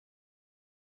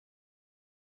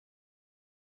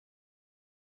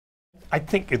I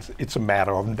think it's a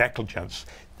matter of negligence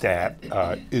that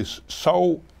is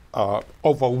so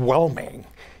overwhelming.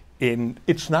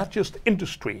 It's not just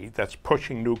industry that's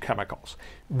pushing new chemicals.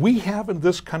 We have in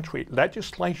this country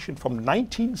legislation from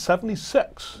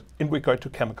 1976 in regard to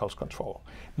chemicals control.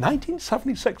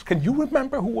 1976, can you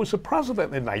remember who was the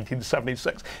president in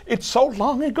 1976? It's so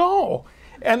long ago.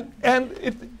 And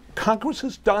Congress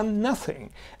has done nothing.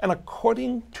 And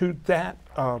according to that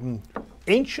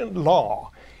ancient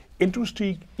law,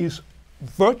 industry is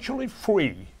virtually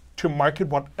free to market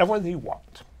whatever they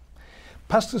want.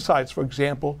 Pesticides, for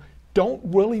example, don't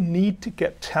really need to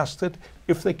get tested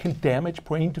if they can damage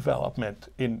brain development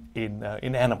in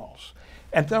animals.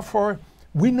 And therefore,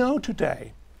 we know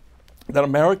today that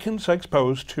Americans are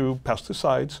exposed to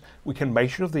pesticides. We can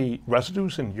measure the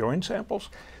residues in urine samples.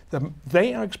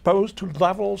 They are exposed to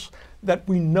levels that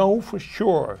we know for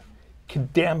sure can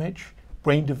damage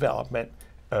brain development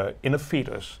in a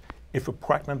fetus if a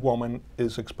pregnant woman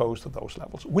is exposed to those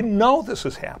levels. We know this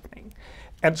is happening.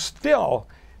 And still,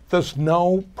 there's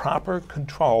no proper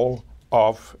control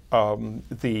of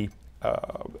the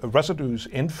residues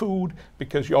in food,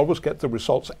 because you always get the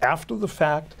results after the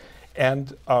fact, and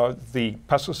the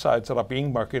pesticides that are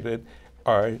being marketed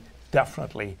are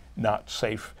definitely not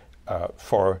safe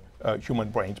for human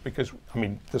brains, because, I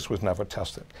mean, this was never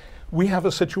tested. We have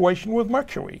a situation with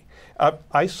mercury.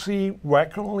 I see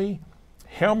regularly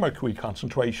hair mercury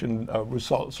concentration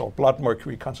results or blood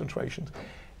mercury concentrations,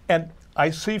 and I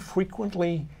see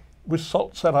frequently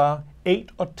results that are 8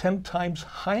 or 10 times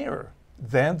higher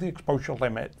than the exposure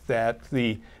limit that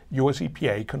the US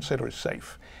EPA considers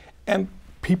safe. And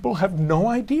people have no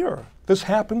idea. This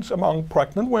happens among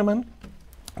pregnant women.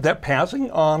 They're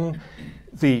passing on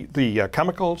the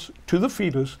chemicals to the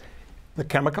fetus. The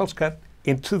chemicals get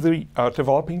into the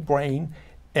developing brain,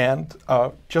 and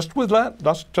just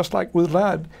like with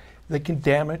lead, they can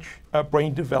damage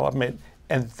brain development,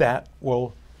 and that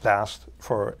will last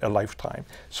for a lifetime.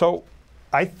 So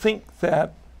I think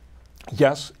that,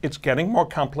 yes, it's getting more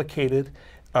complicated,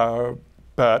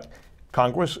 but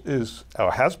Congress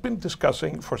has been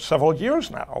discussing for several years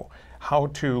now how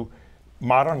to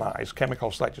modernize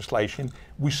chemicals legislation.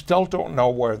 We still don't know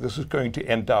where this is going to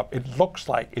end up. It looks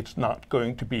like it's not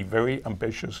going to be very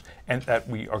ambitious, and that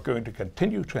we are going to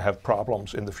continue to have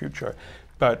problems in the future.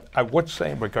 But I would say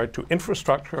in regard to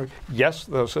infrastructure, yes,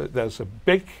 there's a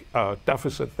big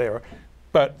deficit there,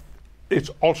 but it's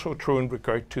also true in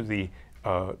regard to the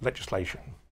legislation.